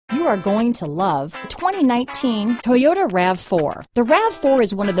you are going to love the 2019 Toyota RAV4. The RAV4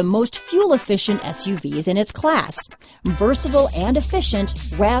 is one of the most fuel-efficient SUVs in its class. Versatile and efficient,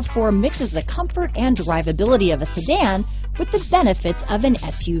 RAV4 mixes the comfort and drivability of a sedan with the benefits of an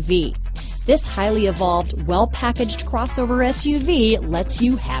SUV. This highly evolved, well-packaged crossover SUV lets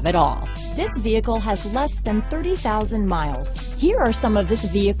you have it all. This vehicle has less than 30,000 miles. Here are some of this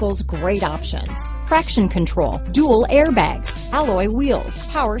vehicle's great options: traction control, dual airbags, alloy wheels,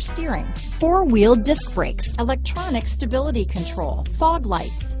 power steering, four-wheel disc brakes, electronic stability control, fog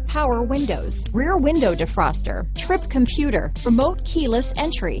lights, power windows, rear window defroster, trip computer, remote keyless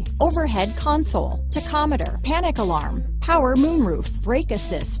entry, overhead console, tachometer, panic alarm, power moonroof, brake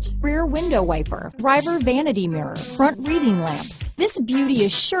assist, rear window wiper, driver vanity mirror, front reading lamps. This beauty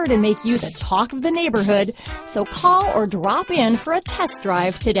is sure to make you the talk of the neighborhood, so call or drop in for a test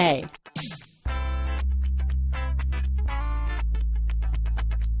drive today.